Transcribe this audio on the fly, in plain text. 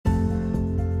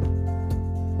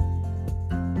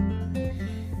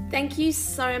Thank you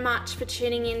so much for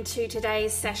tuning into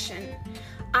today's session.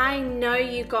 I know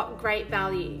you got great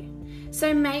value.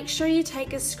 So make sure you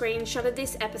take a screenshot of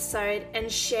this episode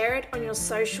and share it on your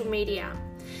social media.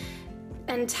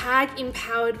 And tag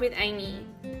Empowered with Amy.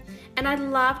 And I'd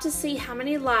love to see how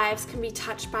many lives can be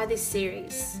touched by this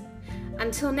series.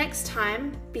 Until next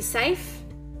time, be safe,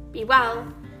 be well,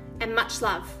 and much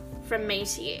love from me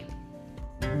to you.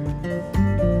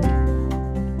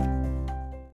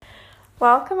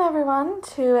 Welcome everyone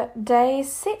to day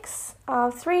 6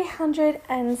 of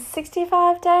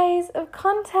 365 days of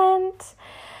content.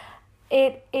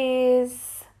 It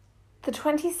is the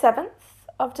 27th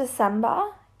of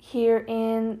December here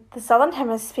in the Southern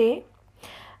Hemisphere,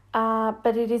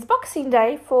 but it is Boxing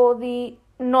Day for the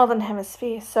Northern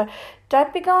Hemisphere, so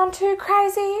don't be going too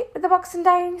crazy with the Boxing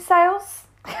Day sales.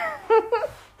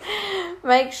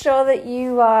 Make sure that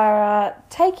you are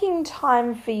taking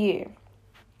time for you.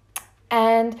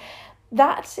 And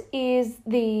that is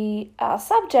the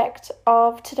subject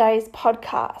of today's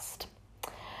podcast.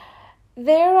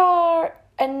 There are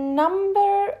a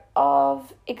number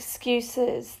of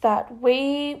excuses that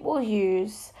we will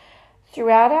use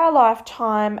throughout our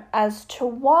lifetime as to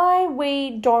why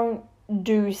we don't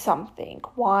do something,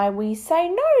 why we say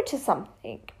no to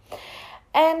something.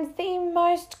 And the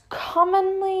most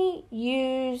commonly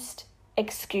used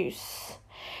excuse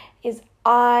is,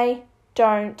 I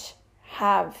don't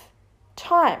have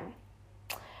time.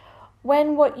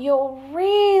 When what you're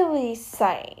really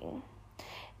saying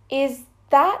is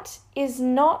that is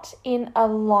not in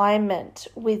alignment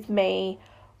with me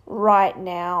right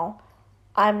now.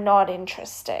 I'm not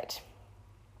interested.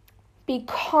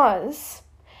 Because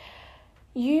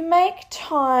you make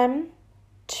time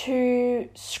to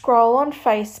scroll on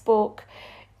Facebook,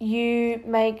 you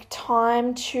make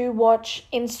time to watch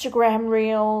Instagram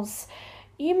Reels,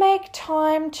 you make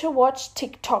time to watch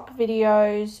TikTok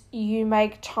videos, you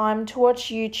make time to watch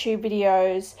YouTube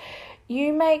videos,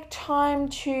 you make time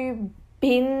to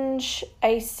binge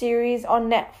a series on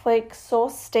Netflix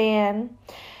or Stan,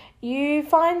 you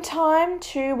find time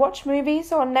to watch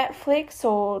movies on Netflix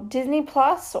or Disney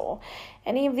Plus or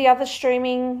any of the other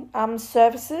streaming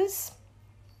services.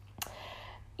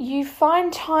 You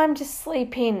find time to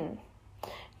sleep in.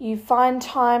 You find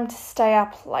time to stay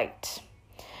up late.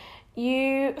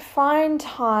 You find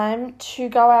time to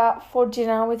go out for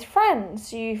dinner with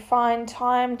friends. You find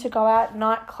time to go out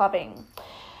night clubbing.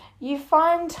 You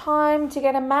find time to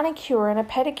get a manicure and a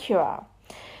pedicure.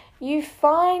 You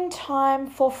find time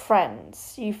for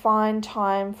friends. You find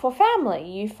time for family.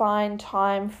 You find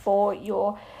time for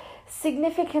your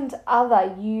significant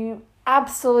other. You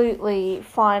absolutely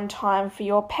find time for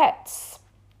your pets.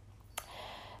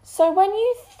 So when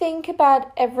you think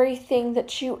about everything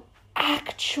that you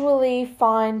actually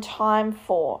find time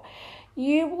for,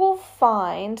 you will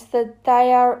find that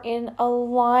they are in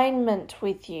alignment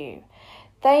with you.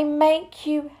 They make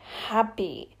you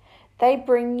happy. They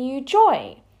bring you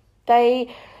joy.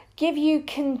 They give you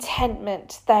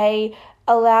contentment. They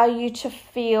allow you to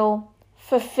feel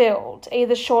fulfilled,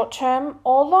 either short term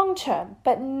or long term.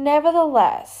 But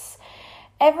nevertheless,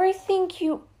 everything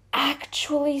you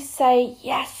actually say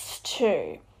yes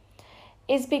to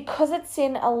is because it's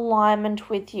in alignment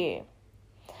with you.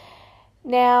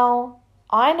 Now,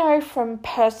 I know from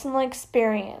personal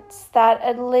experience that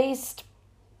at least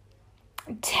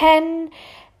 10,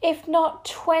 if not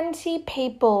 20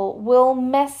 people will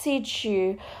message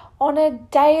you on a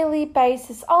daily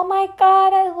basis. Oh my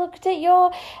God, I looked at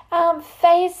your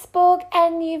Facebook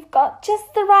and you've got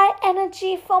just the right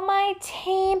energy for my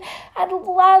team. I'd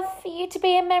love for you to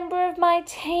be a member of my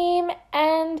team,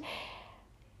 and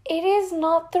it is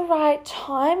not the right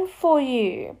time for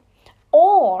you.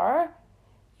 Or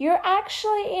you're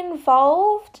actually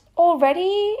involved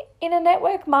already in a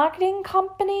network marketing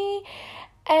company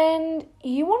and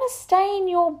you want to stay in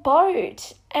your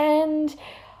boat, and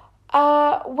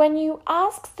when you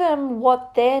ask them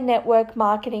what their network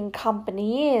marketing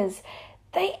company is,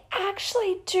 they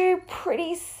actually do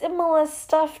pretty similar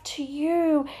stuff to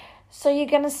you, so you're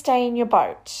going to stay in your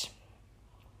boat.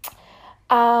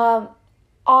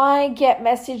 I get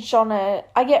messaged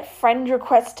I get friend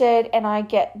requested and I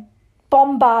get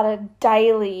bombarded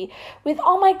daily with,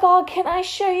 oh my God, can I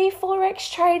show you Forex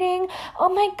trading? Oh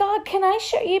my God, can I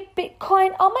show you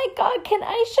Bitcoin? Oh my God, can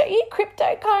I show you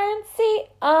cryptocurrency?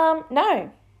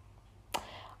 No.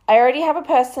 I already have a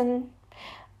person.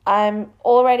 I'm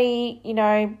already,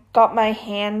 got my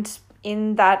hand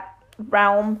in that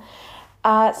realm.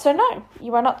 So no,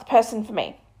 you are not the person for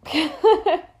me.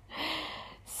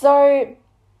 So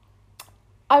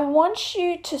I want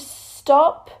you to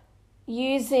stop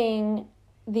using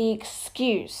the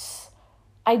excuse,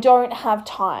 I don't have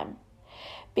time.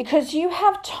 Because you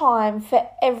have time for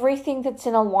everything that's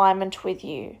in alignment with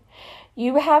you.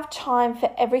 You have time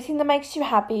for everything that makes you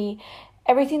happy,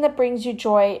 everything that brings you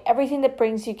joy, everything that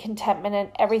brings you contentment, and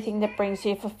everything that brings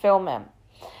you fulfillment.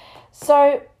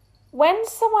 So when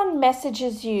someone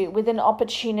messages you with an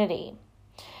opportunity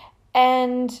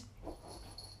and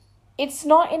it's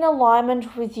not in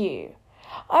alignment with you,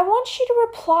 I want you to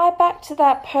reply back to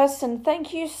that person.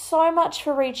 Thank you so much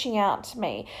for reaching out to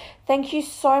me. Thank you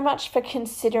so much for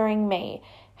considering me.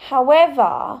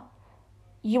 However,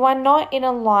 you are not in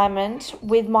alignment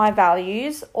with my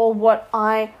values or what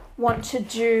I want to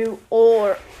do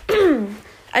or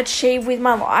achieve with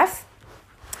my life.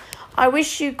 I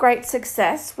wish you great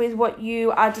success with what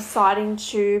you are deciding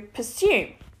to pursue.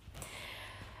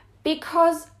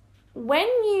 Because when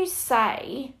you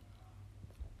say,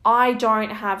 I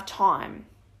don't have time,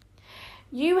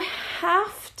 you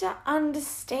have to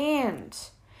understand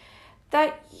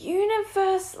that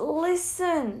universe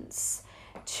listens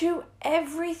to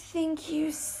everything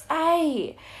you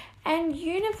say, and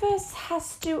universe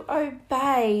has to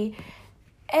obey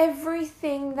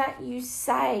everything that you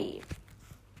say.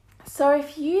 So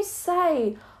if you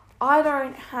say, I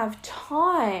don't have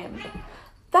time,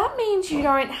 that means you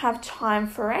don't have time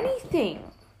for anything.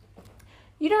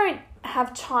 You don't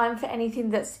have time for anything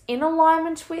that's in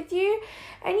alignment with you,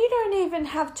 and you don't even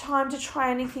have time to try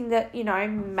anything that,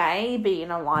 may be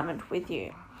in alignment with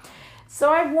you.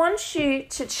 So I want you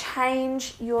to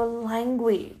change your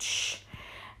language,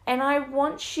 and I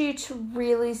want you to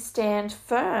really stand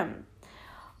firm.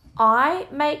 I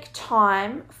make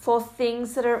time for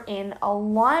things that are in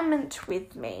alignment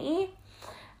with me.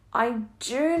 I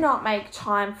do not make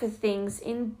time for things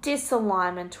in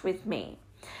disalignment with me,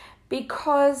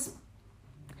 because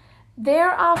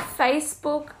there are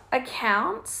Facebook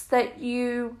accounts that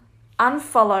you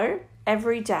unfollow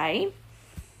every day.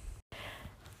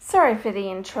 Sorry for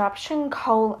the interruption,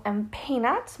 Cole and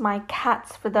Peanuts, my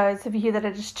cats, for those of you that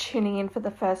are just tuning in for the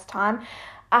first time,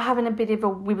 are having a bit of a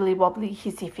wibbly wobbly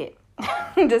hissy fit.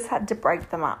 Just had to break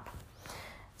them up.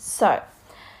 So,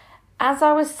 as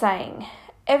I was saying,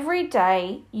 every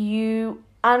day you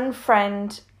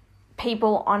unfriend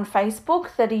people on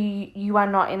Facebook that you are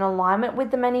not in alignment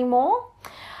with them anymore.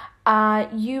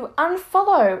 You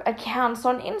unfollow accounts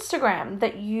on Instagram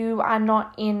that you are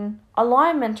not in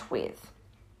alignment with.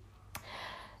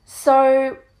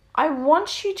 So I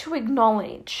want you to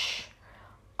acknowledge,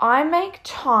 I make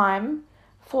time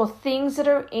for things that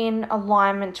are in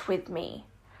alignment with me.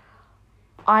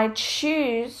 I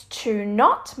choose to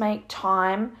not make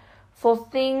time for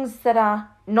things that are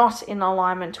not in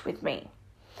alignment with me.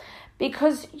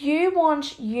 Because you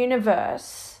want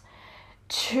universe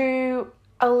to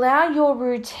allow your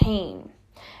routine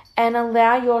and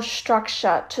allow your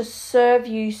structure to serve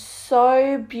you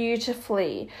so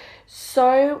beautifully,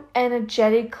 so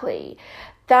energetically,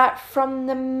 that from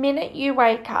the minute you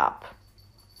wake up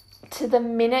to the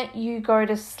minute you go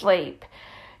to sleep,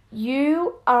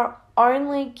 you are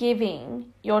only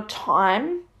giving your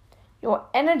time, your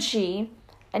energy,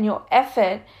 and your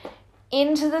effort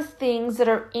into the things that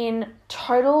are in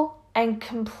total and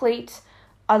complete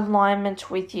alignment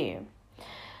with you.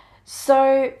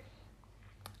 So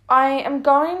I am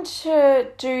going to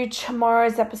do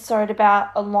tomorrow's episode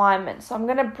about alignment. So I'm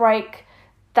going to break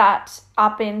that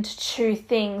up into two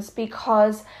things,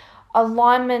 because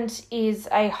alignment is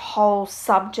a whole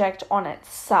subject on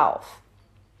itself.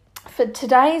 For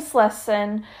today's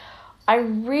lesson, I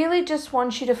really just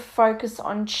want you to focus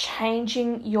on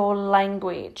changing your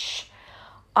language.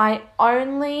 I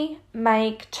only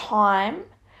make time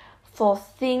for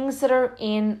things that are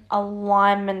in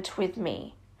alignment with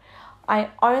me.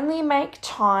 I only make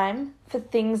time for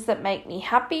things that make me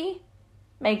happy,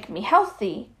 make me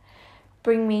healthy,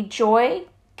 bring me joy,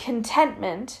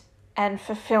 contentment, and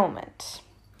fulfillment.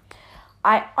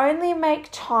 I only make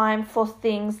time for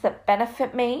things that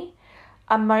benefit me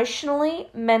emotionally,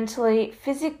 mentally,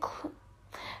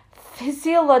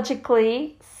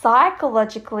 physiologically,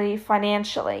 psychologically,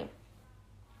 financially.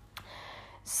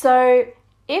 So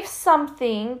if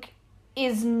something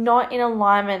is not in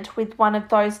alignment with one of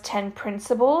those 10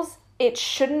 principles, it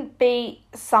shouldn't be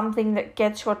something that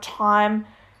gets your time,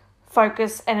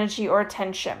 focus, energy, or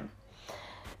attention.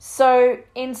 So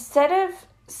instead of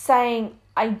saying,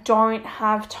 I don't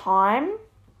have time,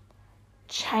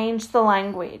 change the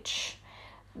language.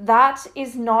 That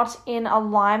is not in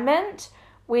alignment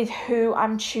with who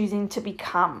I'm choosing to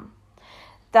become.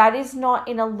 That is not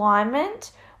in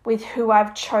alignment with who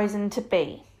I've chosen to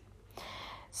be.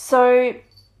 So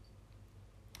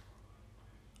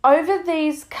over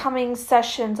these coming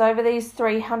sessions, over these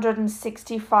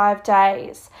 365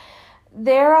 days,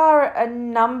 there are a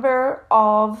number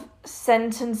of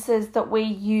sentences that we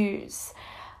use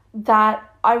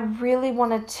that I really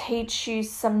want to teach you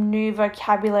some new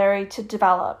vocabulary to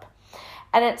develop.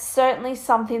 And it's certainly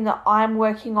something that I'm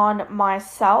working on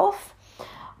myself.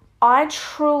 I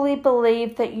truly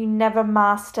believe that you never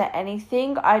master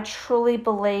anything. I truly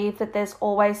believe that there's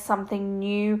always something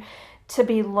new to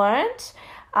be learnt.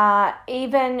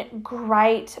 Even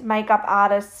great makeup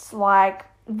artists like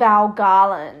Val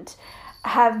Garland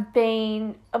have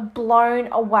been blown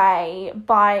away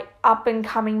by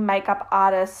up-and-coming makeup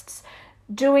artists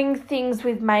doing things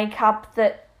with makeup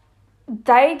that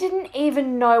they didn't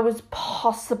even know was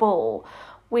possible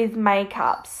with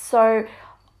makeup. So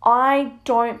I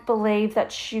don't believe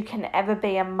that you can ever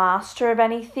be a master of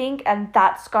anything, and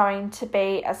that's going to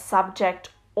be a subject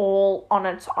all on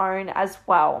its own as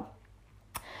well.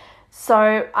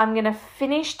 So I'm going to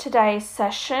finish today's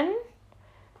session.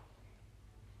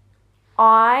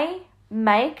 I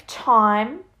make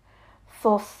time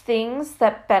for things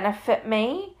that benefit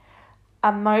me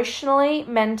emotionally,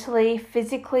 mentally,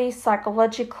 physically,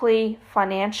 psychologically,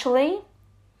 financially.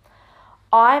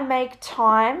 I make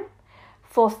time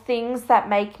for things that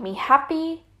make me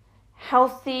happy,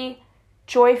 healthy,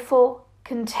 joyful,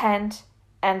 content,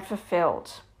 and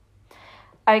fulfilled.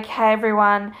 Okay,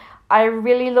 everyone. I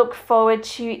really look forward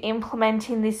to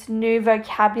implementing this new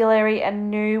vocabulary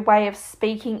and new way of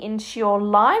speaking into your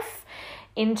life,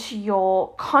 into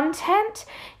your content,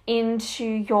 into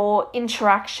your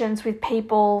interactions with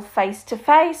people face to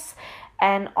face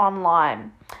and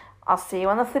online. I'll see you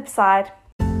on the flip side.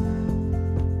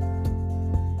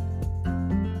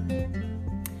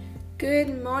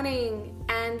 Good morning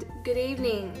and good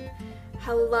evening.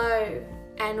 Hello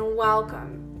and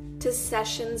welcome to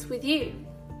Sessions with You.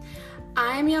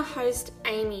 I am your host,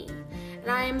 Amy, and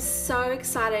I am so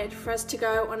excited for us to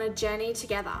go on a journey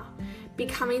together,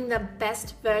 becoming the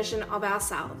best version of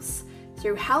ourselves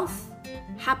through health,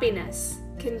 happiness,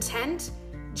 content,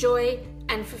 joy,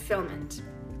 and fulfillment.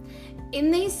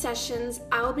 In these sessions,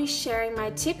 I will be sharing my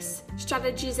tips,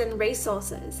 strategies, and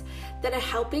resources that are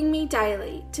helping me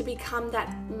daily to become that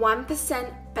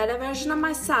 1% better version of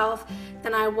myself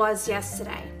than I was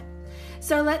yesterday.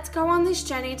 So let's go on this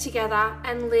journey together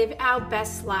and live our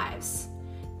best lives.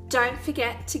 Don't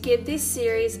forget to give this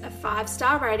series a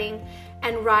 5-star rating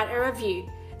and write a review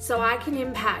so I can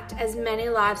impact as many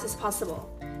lives as possible.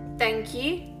 Thank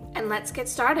you, and let's get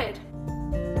started.